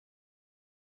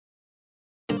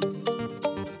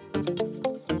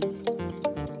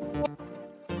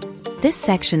This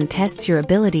section tests your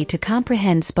ability to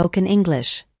comprehend spoken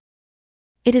English.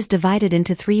 It is divided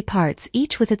into 3 parts,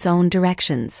 each with its own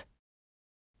directions.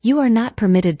 You are not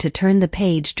permitted to turn the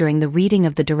page during the reading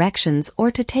of the directions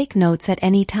or to take notes at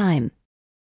any time.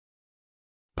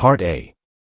 Part A.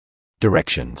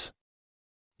 Directions.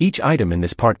 Each item in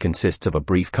this part consists of a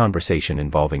brief conversation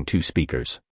involving 2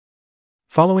 speakers.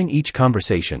 Following each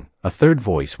conversation, a third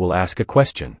voice will ask a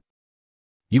question.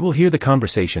 You will hear the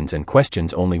conversations and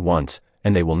questions only once,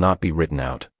 and they will not be written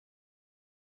out.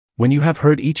 When you have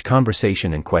heard each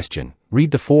conversation and question,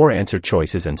 read the 4 answer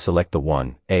choices and select the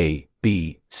one, A,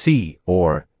 B, C,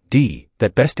 or D,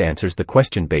 that best answers the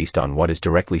question based on what is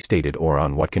directly stated or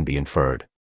on what can be inferred.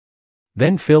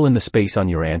 Then fill in the space on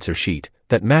your answer sheet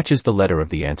that matches the letter of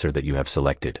the answer that you have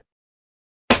selected.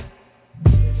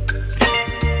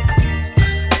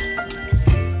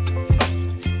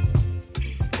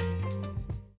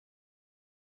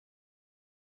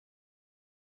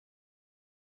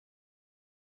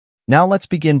 Now let's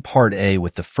begin Part A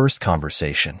with the first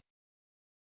conversation.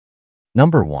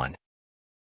 Number 1.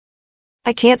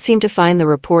 I can't seem to find the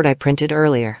report I printed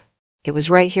earlier. It was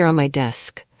right here on my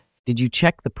desk. Did you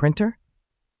check the printer?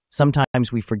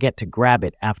 Sometimes we forget to grab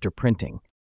it after printing.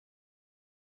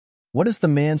 What does the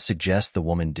man suggest the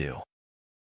woman do?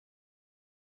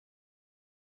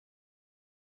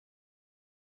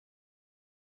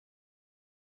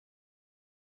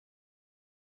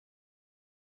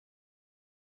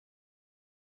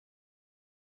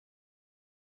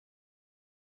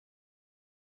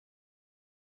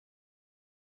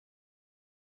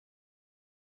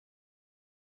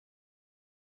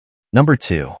 Number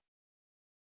 2.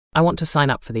 I want to sign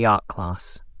up for the art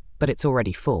class, but it's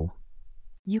already full.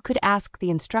 You could ask the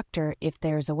instructor if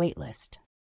there's a wait list.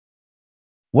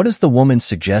 What does the woman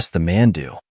suggest the man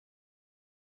do?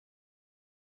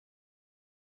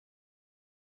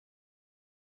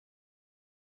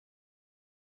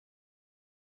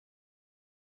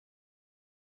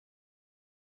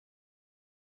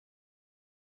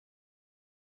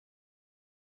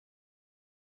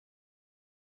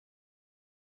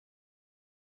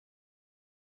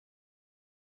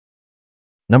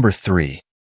 Number 3.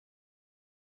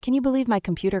 Can you believe my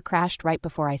computer crashed right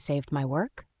before I saved my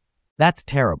work? That's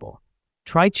terrible.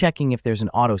 Try checking if there's an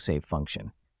autosave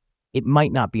function. It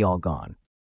might not be all gone.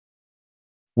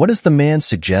 What does the man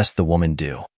suggest the woman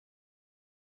do?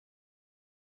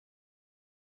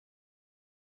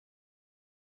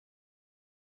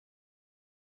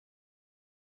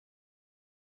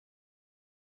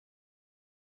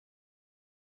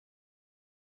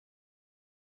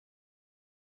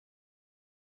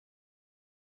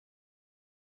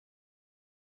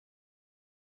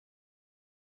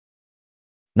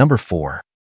 Number 4.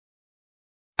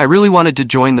 I really wanted to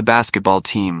join the basketball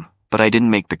team, but I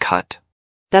didn't make the cut.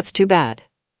 That's too bad.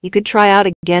 You could try out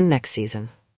again next season.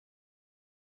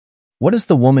 What does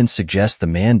the woman suggest the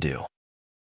man do?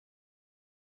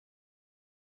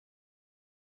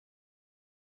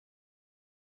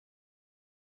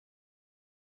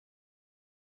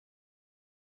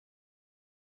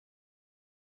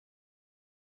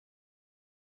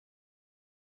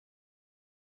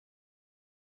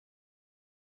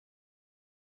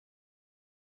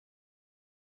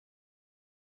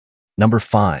 Number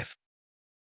 5.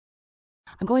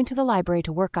 I'm going to the library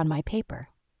to work on my paper.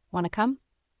 Want to come?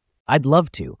 I'd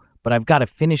love to, but I've got to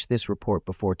finish this report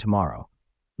before tomorrow.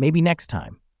 Maybe next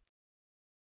time.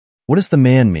 What does the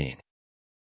man mean?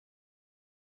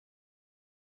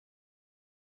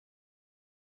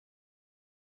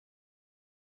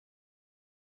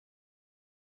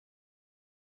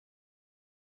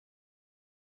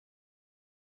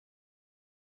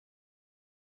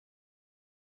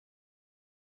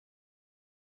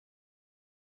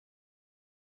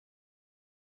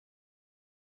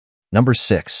 Number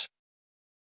 6.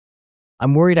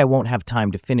 I'm worried I won't have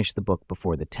time to finish the book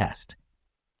before the test.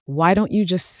 Why don't you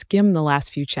just skim the last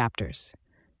few chapters?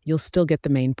 You'll still get the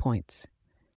main points.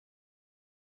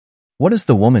 What does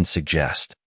the woman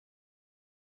suggest?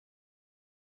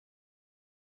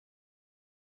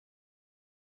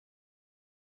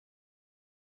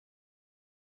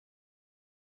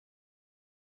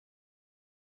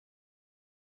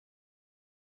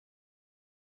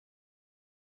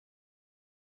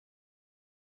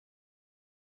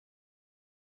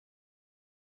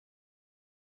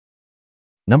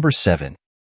 Number 7.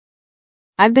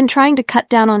 I've been trying to cut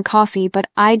down on coffee, but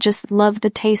I just love the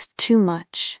taste too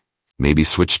much. Maybe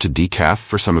switch to decaf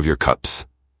for some of your cups.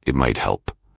 It might help.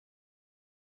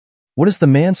 What does the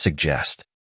man suggest?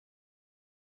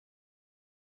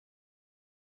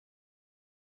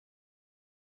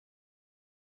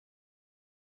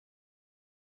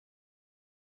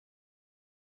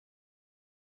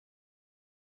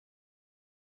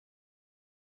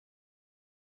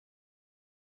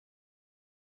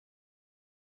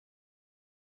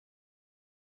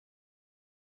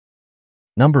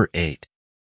 Number 8.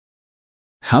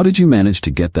 How did you manage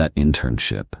to get that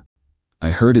internship?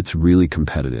 I heard it's really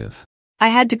competitive. I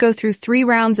had to go through 3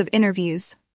 rounds of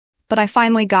interviews, but I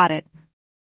finally got it.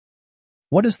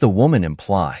 What does the woman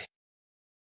imply?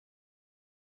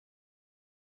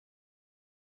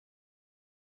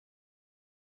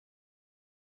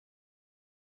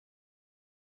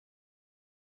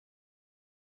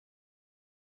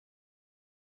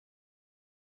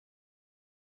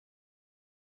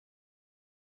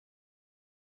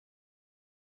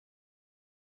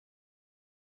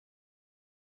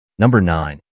 Number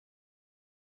 9.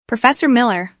 Professor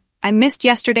Miller, I missed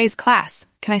yesterday's class.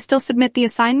 Can I still submit the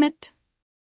assignment?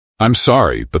 I'm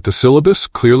sorry, but the syllabus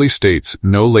clearly states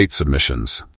no late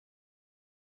submissions.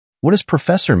 What does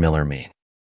Professor Miller mean?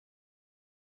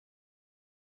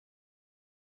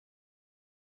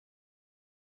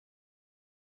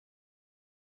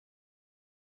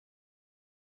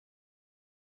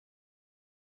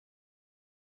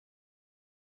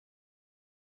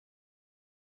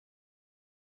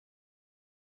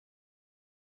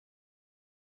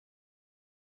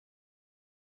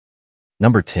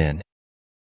 Number 10.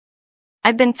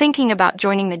 I've been thinking about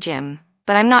joining the gym,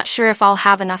 but I'm not sure if I'll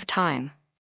have enough time.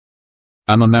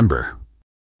 I'm a member.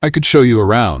 I could show you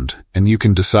around, and you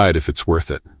can decide if it's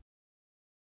worth it.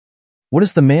 What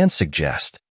does the man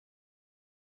suggest?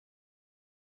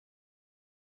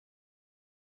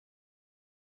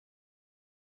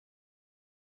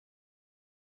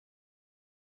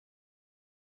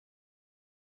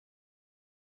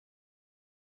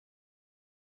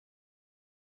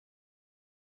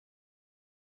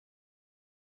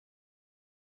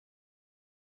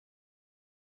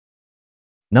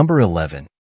 Number 11.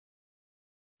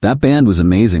 That band was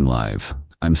amazing live.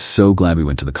 I'm so glad we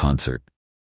went to the concert.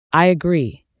 I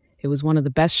agree. It was one of the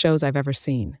best shows I've ever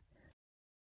seen.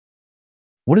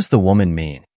 What does the woman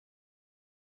mean?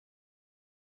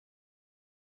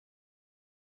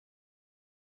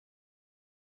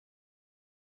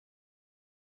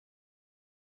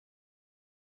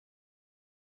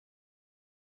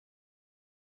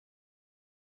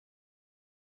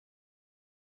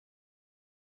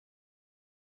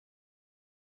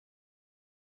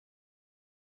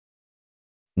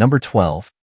 Number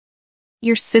 12.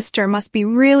 Your sister must be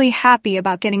really happy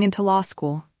about getting into law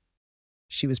school.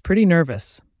 She was pretty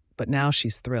nervous, but now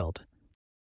she's thrilled.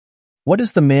 What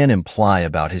does the man imply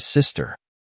about his sister?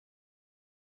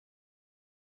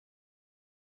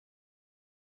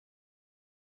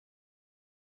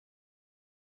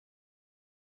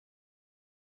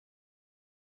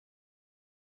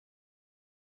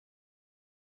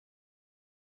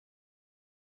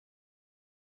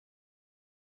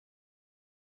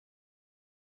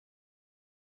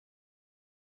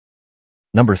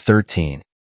 Number 13.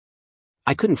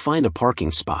 I couldn't find a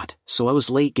parking spot, so I was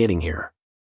late getting here.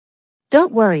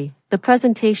 Don't worry, the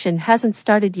presentation hasn't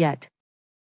started yet.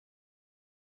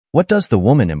 What does the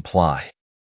woman imply?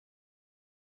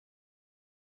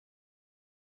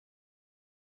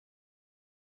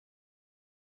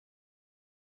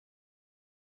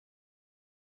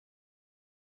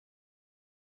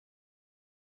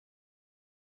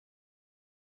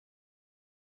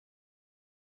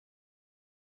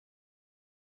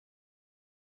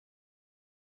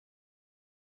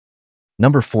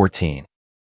 Number 14.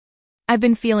 I've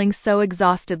been feeling so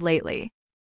exhausted lately.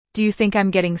 Do you think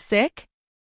I'm getting sick?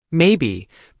 Maybe,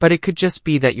 but it could just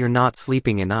be that you're not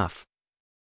sleeping enough.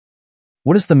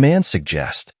 What does the man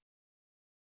suggest?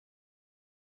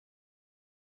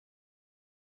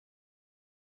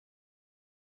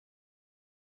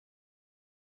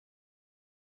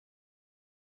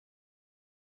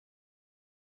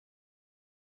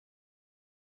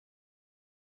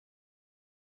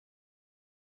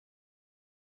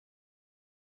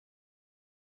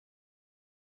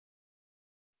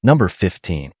 Number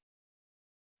 15.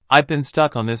 I've been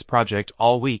stuck on this project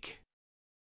all week.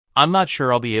 I'm not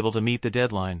sure I'll be able to meet the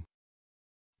deadline.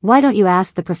 Why don't you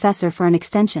ask the professor for an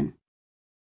extension?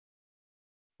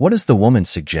 What does the woman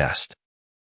suggest?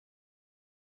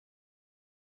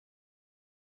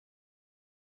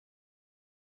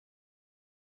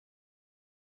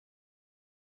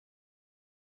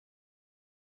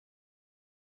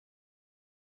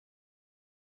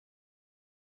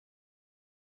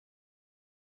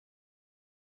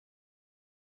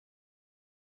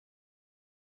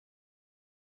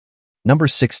 Number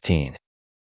 16.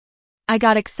 I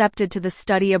got accepted to the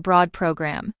study abroad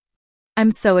program.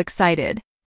 I'm so excited.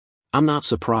 I'm not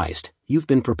surprised. You've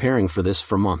been preparing for this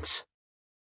for months.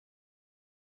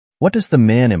 What does the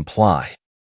man imply?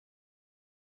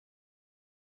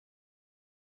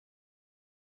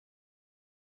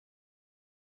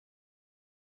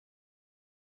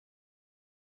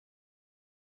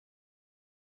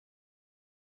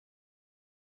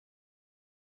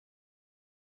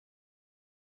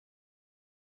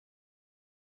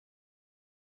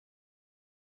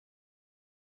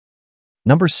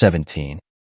 Number 17.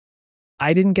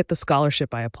 I didn't get the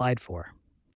scholarship I applied for.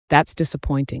 That's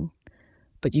disappointing,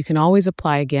 but you can always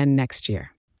apply again next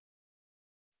year.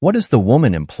 What does the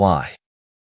woman imply?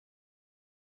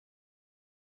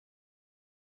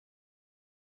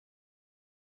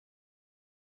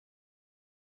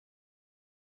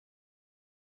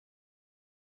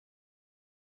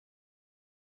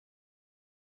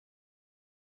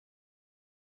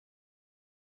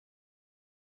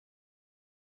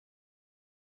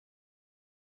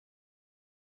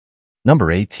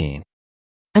 Number 18.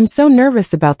 I'm so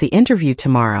nervous about the interview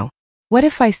tomorrow. What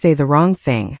if I say the wrong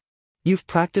thing? You've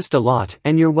practiced a lot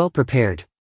and you're well prepared.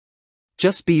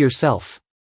 Just be yourself.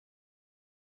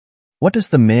 What does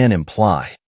the man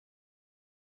imply?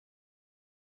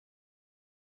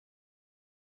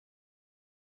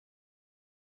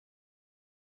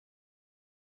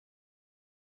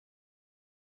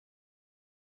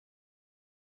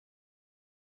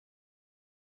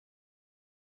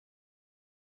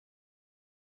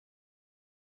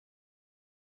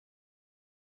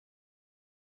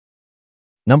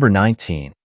 Number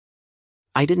 19.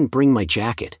 I didn't bring my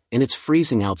jacket, and it's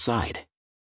freezing outside.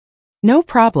 No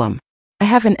problem. I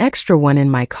have an extra one in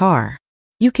my car.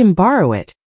 You can borrow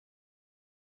it.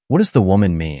 What does the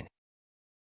woman mean?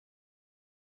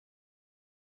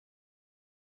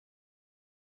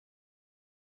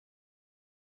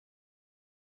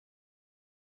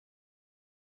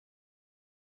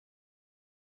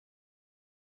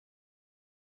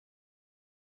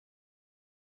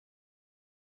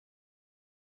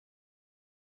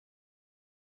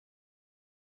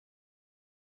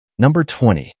 Number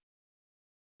 20.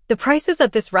 The prices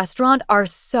at this restaurant are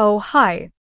so high.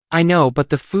 I know, but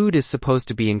the food is supposed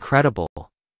to be incredible.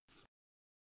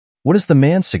 What does the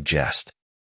man suggest?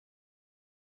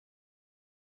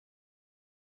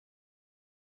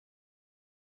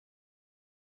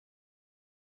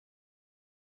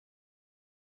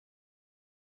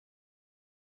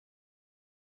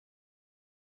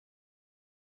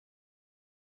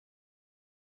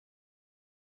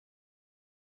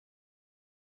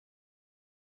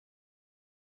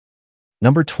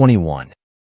 Number 21.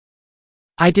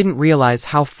 I didn't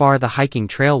realize how far the hiking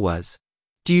trail was.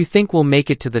 Do you think we'll make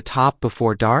it to the top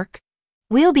before dark?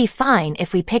 We'll be fine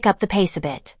if we pick up the pace a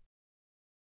bit.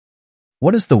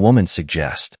 What does the woman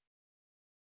suggest?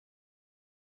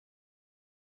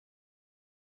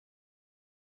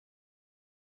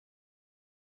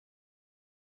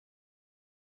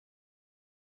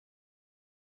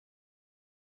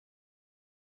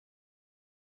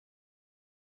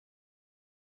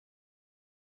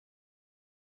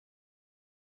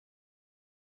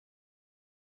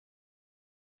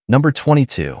 Number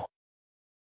 22.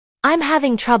 I'm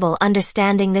having trouble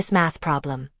understanding this math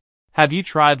problem. Have you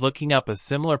tried looking up a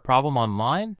similar problem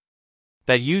online?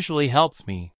 That usually helps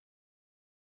me.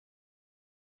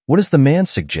 What does the man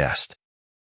suggest?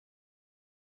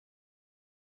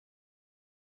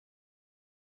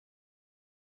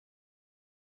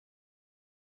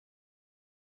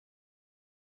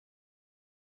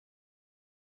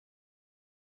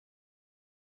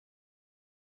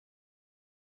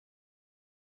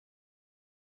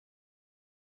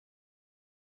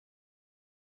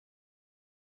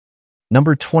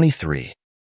 Number 23.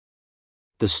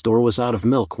 The store was out of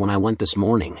milk when I went this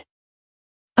morning.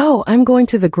 Oh, I'm going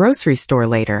to the grocery store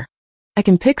later. I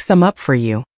can pick some up for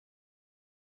you.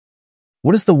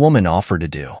 What does the woman offer to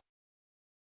do?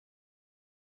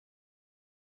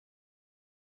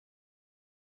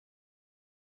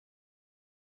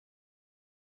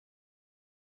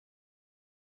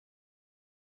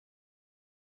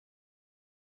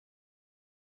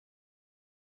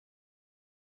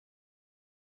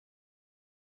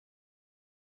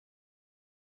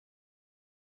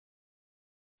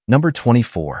 Number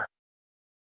 24.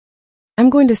 I'm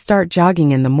going to start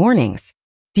jogging in the mornings.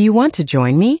 Do you want to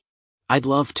join me? I'd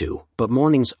love to, but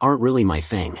mornings aren't really my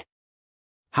thing.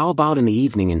 How about in the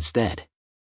evening instead?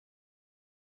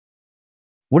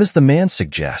 What does the man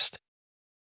suggest?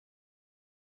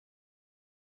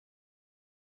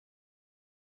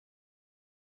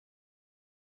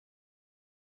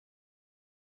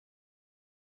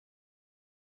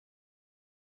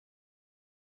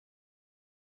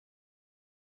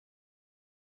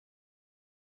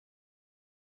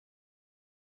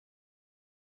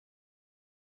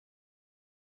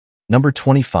 Number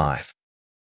 25.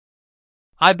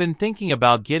 I've been thinking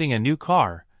about getting a new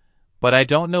car, but I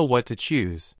don't know what to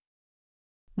choose.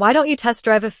 Why don't you test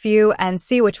drive a few and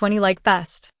see which one you like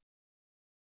best?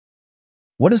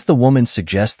 What does the woman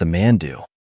suggest the man do?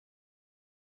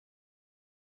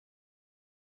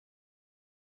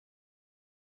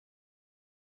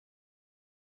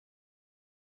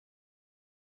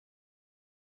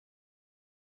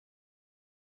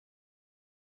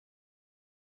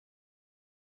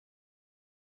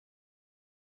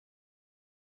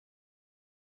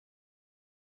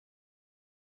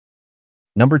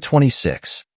 Number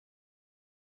 26.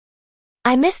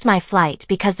 I missed my flight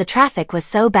because the traffic was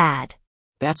so bad.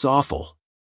 That's awful.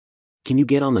 Can you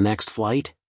get on the next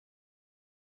flight?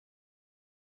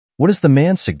 What does the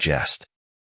man suggest?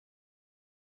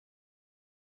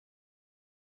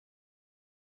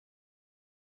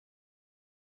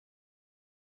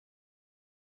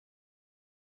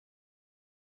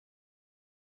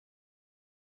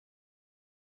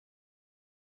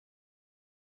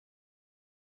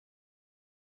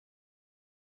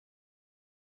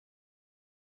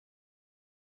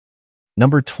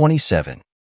 Number 27.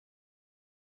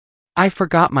 I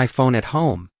forgot my phone at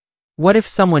home. What if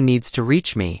someone needs to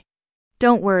reach me?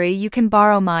 Don't worry, you can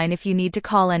borrow mine if you need to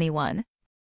call anyone.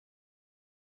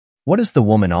 What does the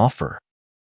woman offer?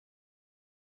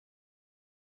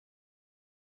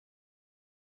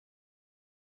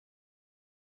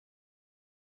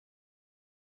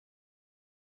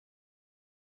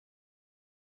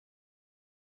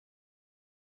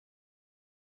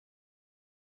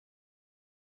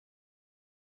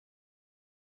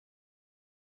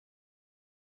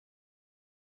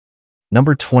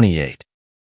 Number 28.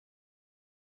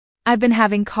 I've been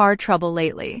having car trouble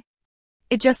lately.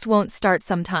 It just won't start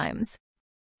sometimes.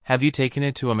 Have you taken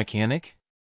it to a mechanic?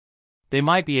 They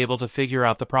might be able to figure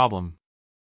out the problem.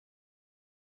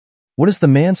 What does the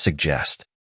man suggest?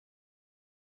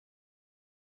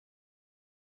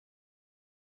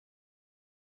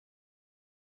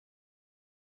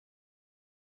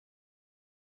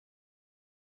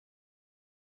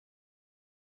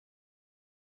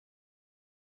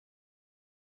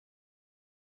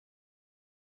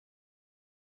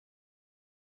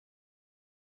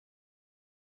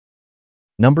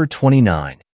 Number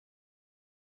 29.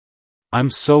 I'm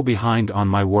so behind on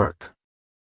my work.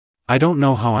 I don't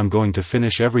know how I'm going to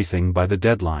finish everything by the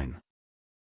deadline.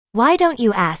 Why don't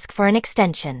you ask for an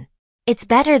extension? It's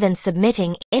better than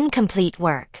submitting incomplete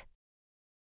work.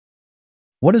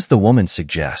 What does the woman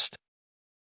suggest?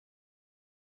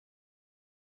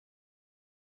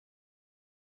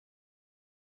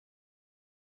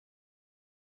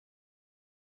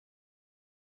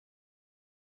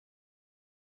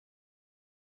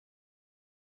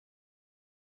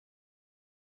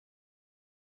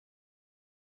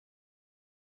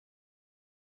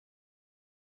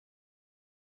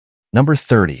 Number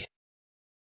 30.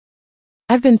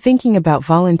 I've been thinking about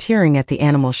volunteering at the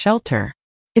animal shelter.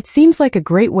 It seems like a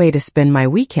great way to spend my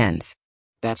weekends.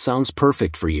 That sounds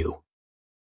perfect for you.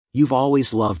 You've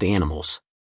always loved animals.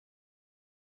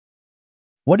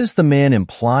 What does the man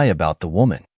imply about the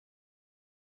woman?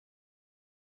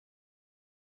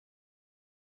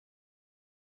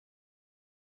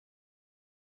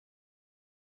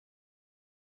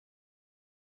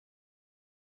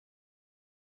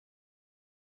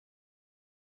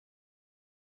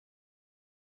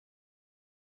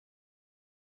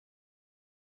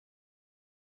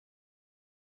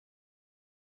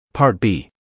 Part B.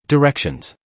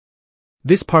 Directions.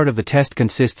 This part of the test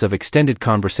consists of extended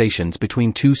conversations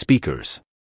between two speakers.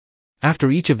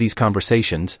 After each of these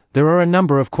conversations, there are a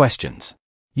number of questions.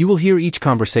 You will hear each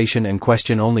conversation and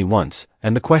question only once,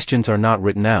 and the questions are not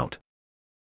written out.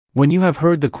 When you have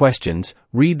heard the questions,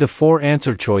 read the 4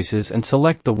 answer choices and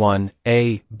select the one,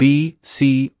 A, B,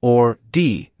 C, or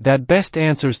D, that best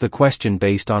answers the question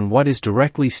based on what is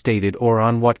directly stated or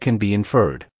on what can be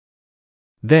inferred.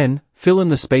 Then, fill in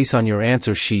the space on your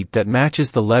answer sheet that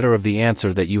matches the letter of the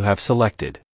answer that you have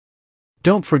selected.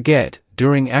 Don't forget,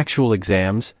 during actual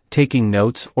exams, taking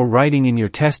notes or writing in your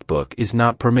test book is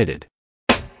not permitted.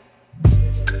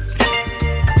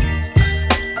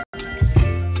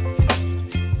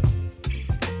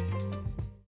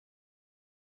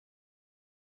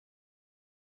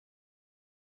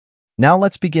 Now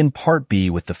let's begin Part B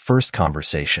with the first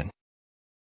conversation.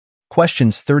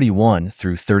 Questions 31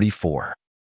 through 34.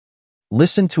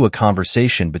 Listen to a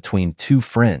conversation between two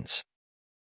friends.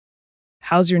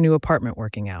 How's your new apartment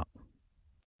working out?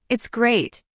 It's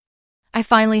great. I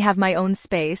finally have my own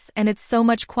space, and it's so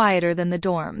much quieter than the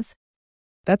dorms.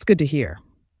 That's good to hear,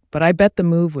 but I bet the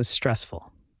move was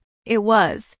stressful. It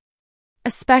was.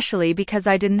 Especially because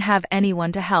I didn't have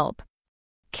anyone to help.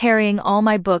 Carrying all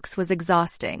my books was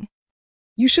exhausting.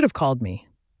 You should have called me.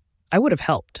 I would have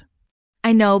helped.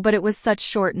 I know, but it was such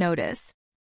short notice.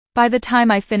 By the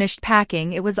time I finished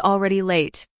packing, it was already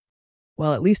late.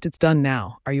 Well, at least it's done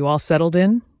now. Are you all settled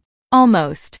in?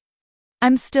 Almost.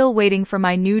 I'm still waiting for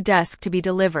my new desk to be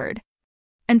delivered.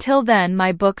 Until then,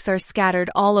 my books are scattered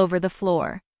all over the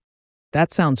floor.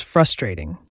 That sounds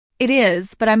frustrating. It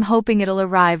is, but I'm hoping it'll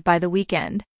arrive by the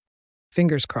weekend.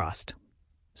 Fingers crossed.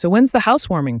 So when's the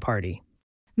housewarming party?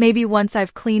 Maybe once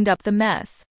I've cleaned up the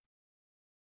mess.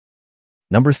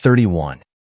 Number 31.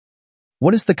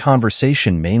 What is the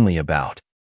conversation mainly about?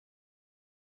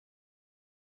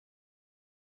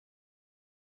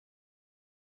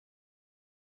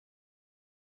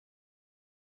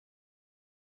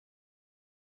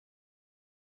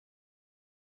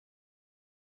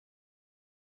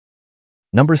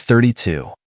 Number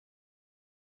 32.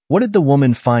 What did the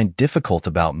woman find difficult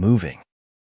about moving?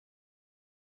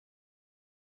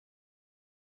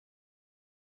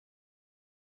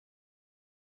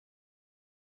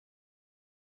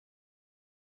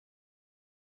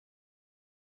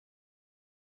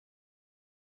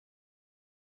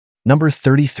 Number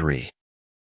 33.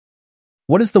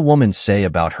 What does the woman say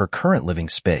about her current living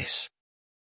space?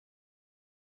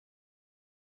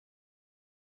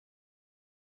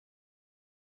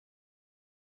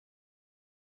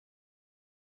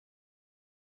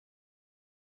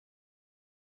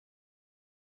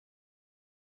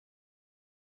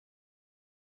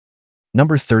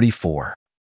 Number 34.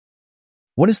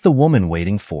 What is the woman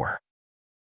waiting for?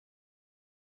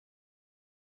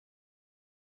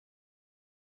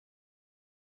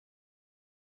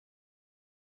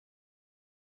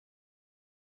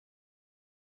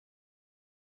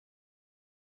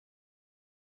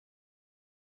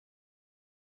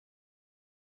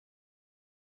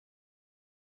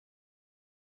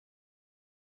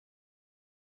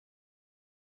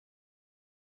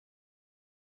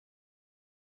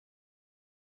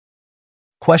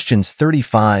 Questions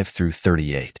 35 through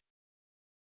 38.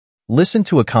 Listen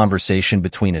to a conversation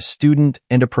between a student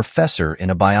and a professor in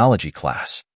a biology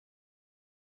class.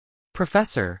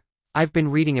 Professor, I've been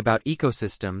reading about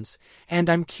ecosystems, and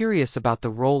I'm curious about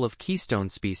the role of keystone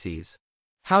species.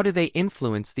 How do they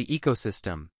influence the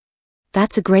ecosystem?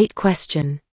 That's a great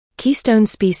question. Keystone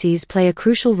species play a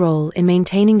crucial role in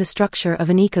maintaining the structure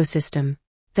of an ecosystem.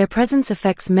 Their presence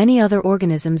affects many other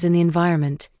organisms in the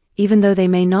environment, even though they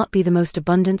may not be the most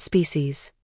abundant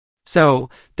species. So,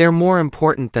 they're more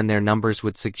important than their numbers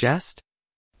would suggest?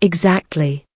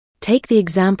 Exactly. Take the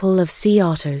example of sea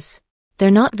otters. They're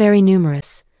not very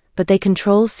numerous, but they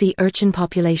control sea urchin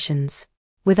populations.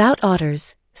 Without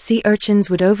otters, sea urchins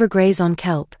would overgraze on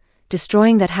kelp,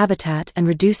 destroying that habitat and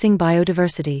reducing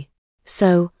biodiversity.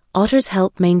 So, otters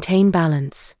help maintain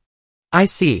balance. I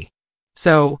see.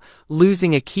 So,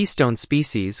 losing a keystone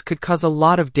species could cause a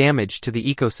lot of damage to the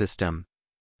ecosystem.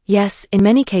 Yes, in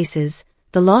many cases,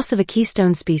 the loss of a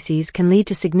keystone species can lead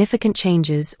to significant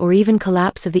changes or even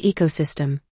collapse of the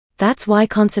ecosystem. That's why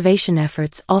conservation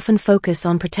efforts often focus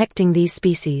on protecting these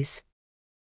species.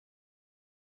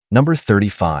 Number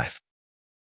 35.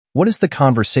 What is the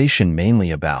conversation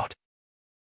mainly about?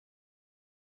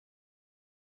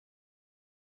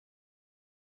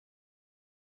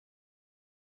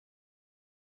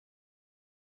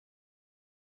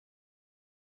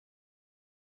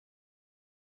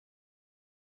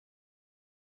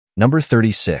 Number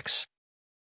 36.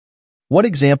 What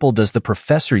example does the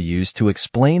professor use to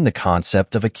explain the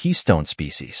concept of a keystone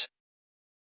species?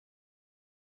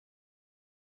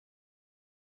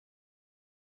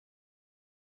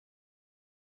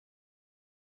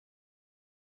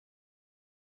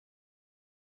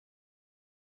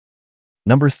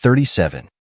 Number 37.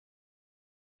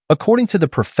 According to the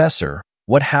professor,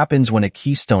 what happens when a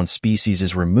keystone species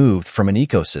is removed from an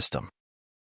ecosystem?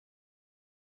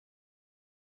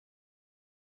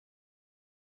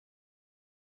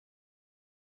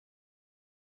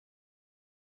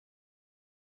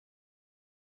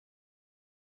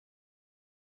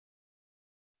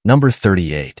 Number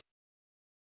 38.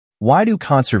 Why do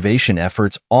conservation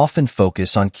efforts often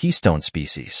focus on keystone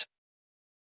species?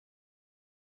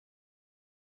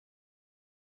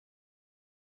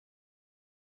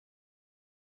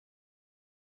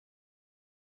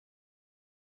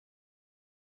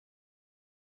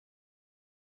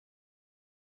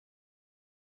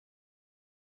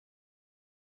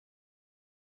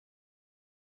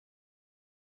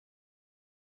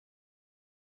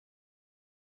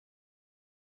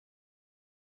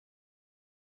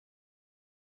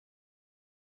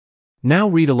 Now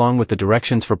read along with the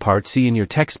directions for Part C in your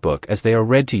textbook as they are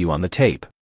read to you on the tape.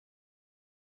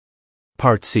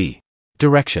 Part C.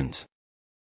 Directions.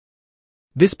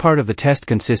 This part of the test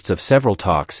consists of several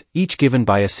talks, each given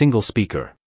by a single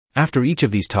speaker. After each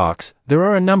of these talks, there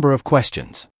are a number of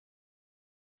questions.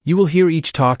 You will hear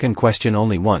each talk and question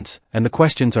only once, and the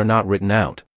questions are not written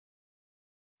out.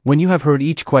 When you have heard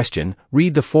each question,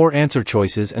 read the 4 answer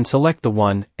choices and select the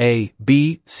one, A,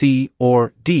 B, C,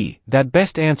 or D, that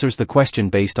best answers the question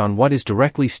based on what is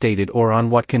directly stated or on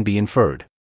what can be inferred.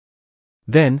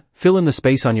 Then, fill in the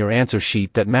space on your answer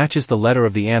sheet that matches the letter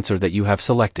of the answer that you have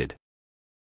selected.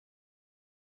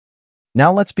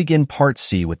 Now let's begin Part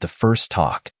C with the first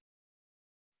talk.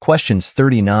 Questions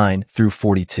 39 through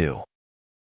 42.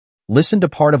 Listen to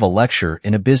part of a lecture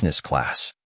in a business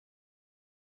class.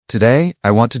 Today,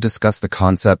 I want to discuss the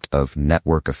concept of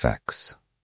network effects.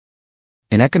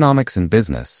 In economics and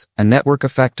business, a network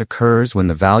effect occurs when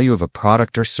the value of a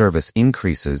product or service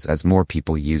increases as more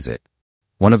people use it.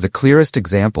 One of the clearest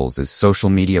examples is social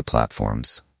media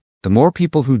platforms. The more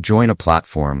people who join a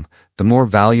platform, the more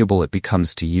valuable it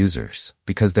becomes to users,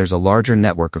 because there's a larger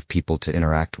network of people to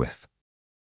interact with.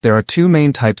 There are two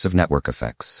main types of network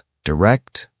effects: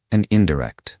 direct and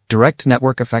indirect. Direct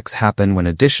network effects happen when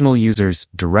additional users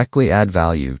directly add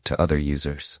value to other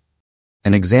users.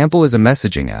 An example is a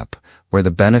messaging app, where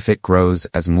the benefit grows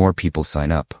as more people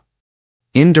sign up.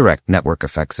 Indirect network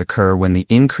effects occur when the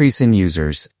increase in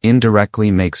users indirectly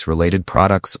makes related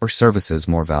products or services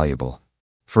more valuable.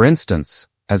 For instance,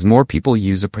 as more people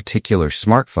use a particular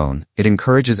smartphone, it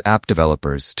encourages app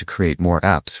developers to create more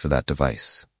apps for that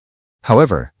device.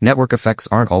 However, network effects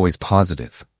aren't always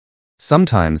positive.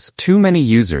 Sometimes, too many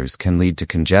users can lead to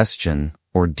congestion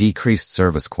or decreased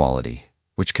service quality,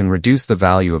 which can reduce the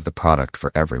value of the product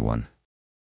for everyone.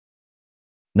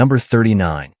 Number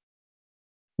 39.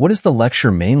 What is the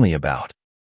lecture mainly about?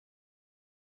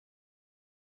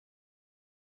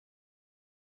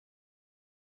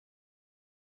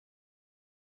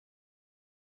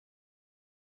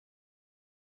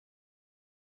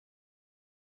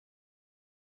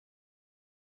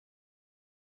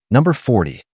 Number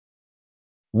 40.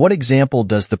 What example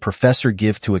does the professor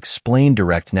give to explain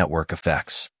direct network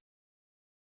effects?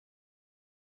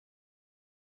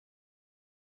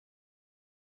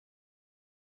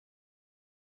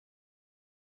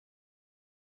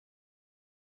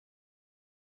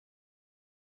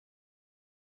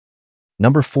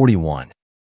 Number 41.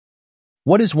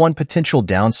 What is one potential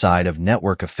downside of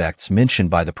network effects mentioned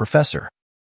by the professor?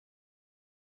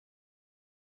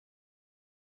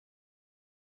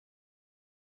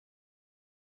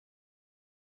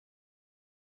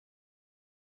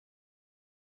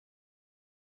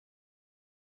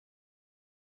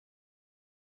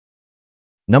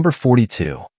 Number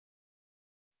 42.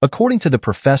 According to the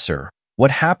professor,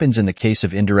 what happens in the case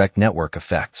of indirect network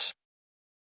effects?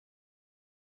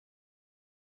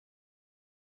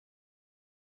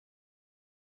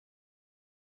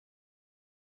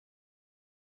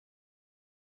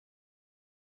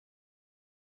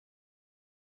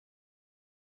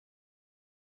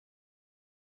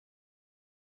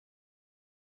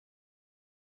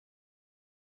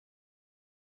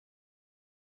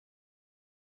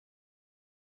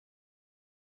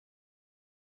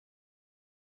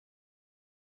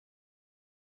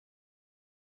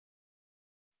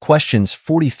 Questions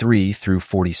 43 through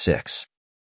 46.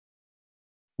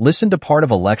 Listen to part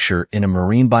of a lecture in a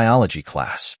marine biology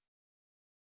class.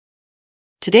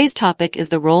 Today's topic is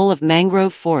the role of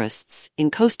mangrove forests in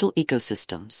coastal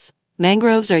ecosystems.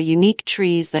 Mangroves are unique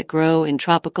trees that grow in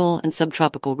tropical and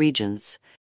subtropical regions,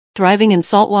 thriving in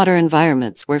saltwater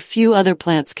environments where few other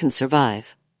plants can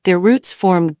survive. Their roots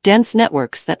form dense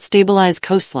networks that stabilize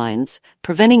coastlines,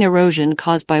 preventing erosion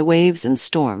caused by waves and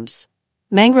storms.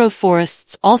 Mangrove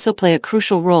forests also play a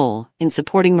crucial role in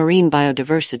supporting marine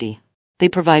biodiversity. They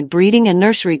provide breeding and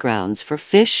nursery grounds for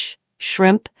fish,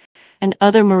 shrimp, and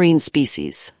other marine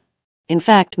species. In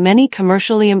fact, many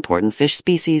commercially important fish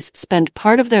species spend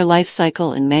part of their life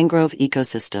cycle in mangrove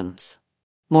ecosystems.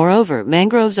 Moreover,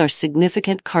 mangroves are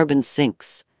significant carbon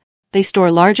sinks. They store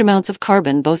large amounts of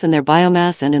carbon both in their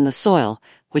biomass and in the soil,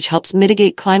 which helps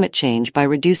mitigate climate change by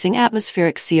reducing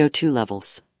atmospheric CO2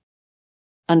 levels.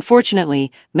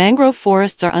 Unfortunately, mangrove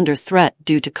forests are under threat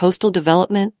due to coastal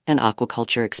development and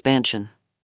aquaculture expansion.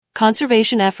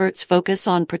 Conservation efforts focus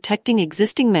on protecting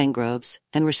existing mangroves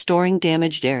and restoring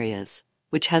damaged areas,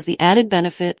 which has the added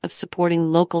benefit of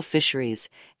supporting local fisheries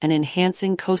and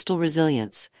enhancing coastal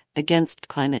resilience against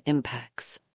climate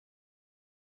impacts.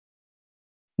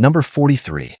 Number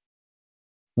 43.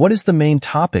 What is the main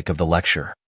topic of the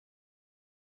lecture?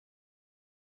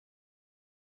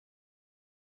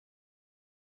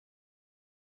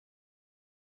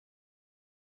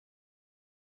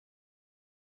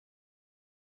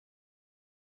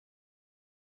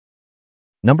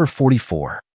 Number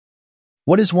 44.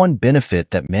 What is one benefit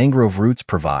that mangrove roots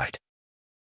provide?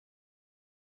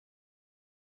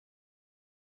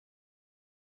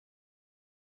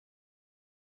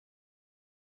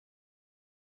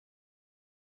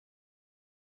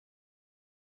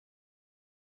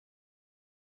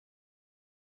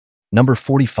 Number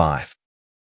 45.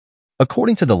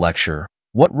 According to the lecture,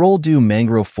 what role do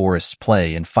mangrove forests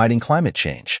play in fighting climate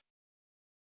change?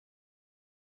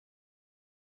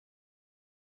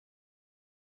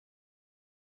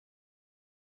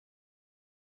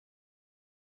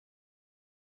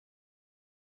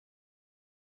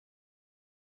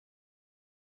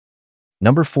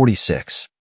 Number 46.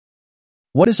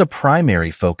 What is a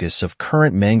primary focus of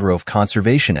current mangrove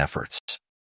conservation efforts?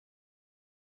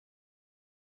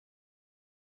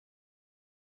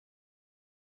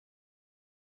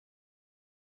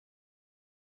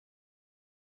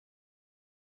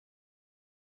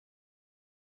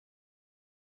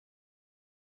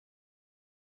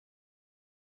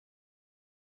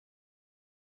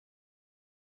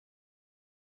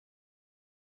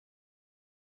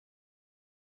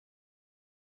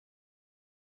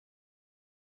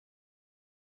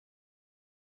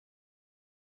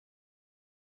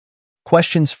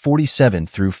 Questions 47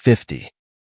 through 50.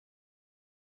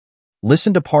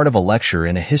 Listen to part of a lecture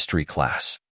in a history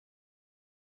class.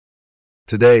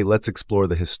 Today, let's explore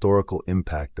the historical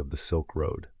impact of the Silk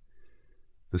Road.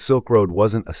 The Silk Road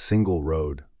wasn't a single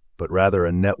road, but rather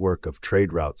a network of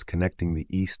trade routes connecting the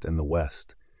East and the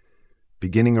West.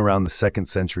 Beginning around the 2nd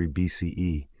century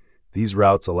BCE, these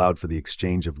routes allowed for the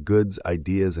exchange of goods,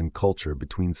 ideas, and culture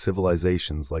between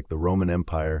civilizations like the Roman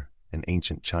Empire and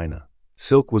ancient China.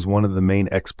 Silk was one of the main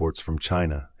exports from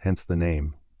China, hence the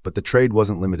name, but the trade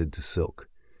wasn't limited to silk.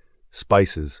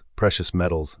 Spices, precious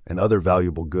metals, and other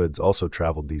valuable goods also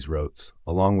traveled these routes,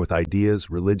 along with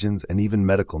ideas, religions, and even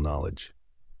medical knowledge.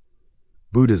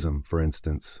 Buddhism, for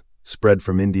instance, spread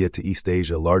from India to East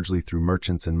Asia largely through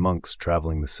merchants and monks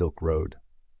traveling the Silk Road.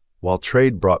 While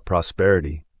trade brought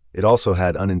prosperity, it also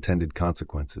had unintended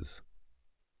consequences.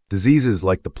 Diseases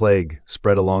like the plague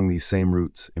spread along these same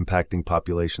routes, impacting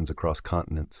populations across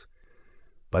continents.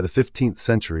 By the 15th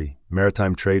century,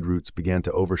 maritime trade routes began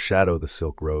to overshadow the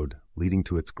Silk Road, leading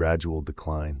to its gradual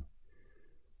decline.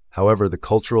 However, the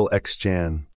cultural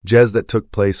exchange that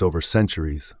took place over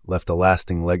centuries left a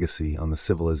lasting legacy on the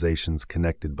civilizations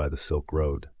connected by the Silk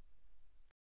Road.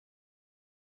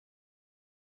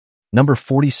 Number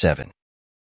 47.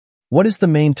 What is the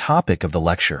main topic of the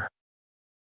lecture?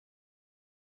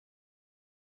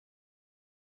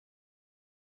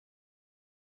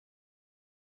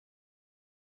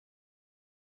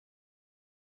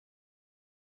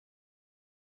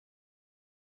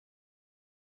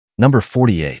 Number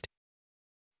 48.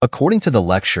 According to the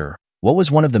lecture, what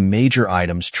was one of the major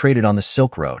items traded on the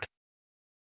Silk Road?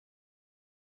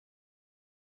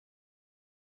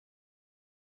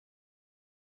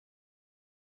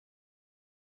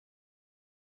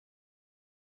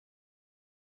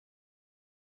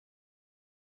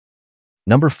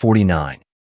 Number 49.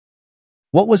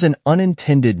 What was an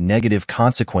unintended negative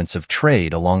consequence of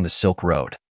trade along the Silk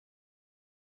Road?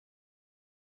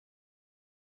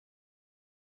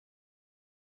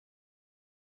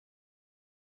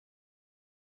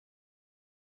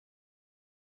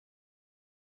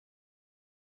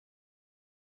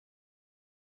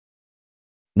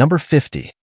 Number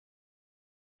 50.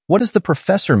 What does the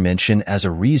professor mention as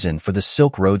a reason for the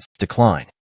Silk Road's decline?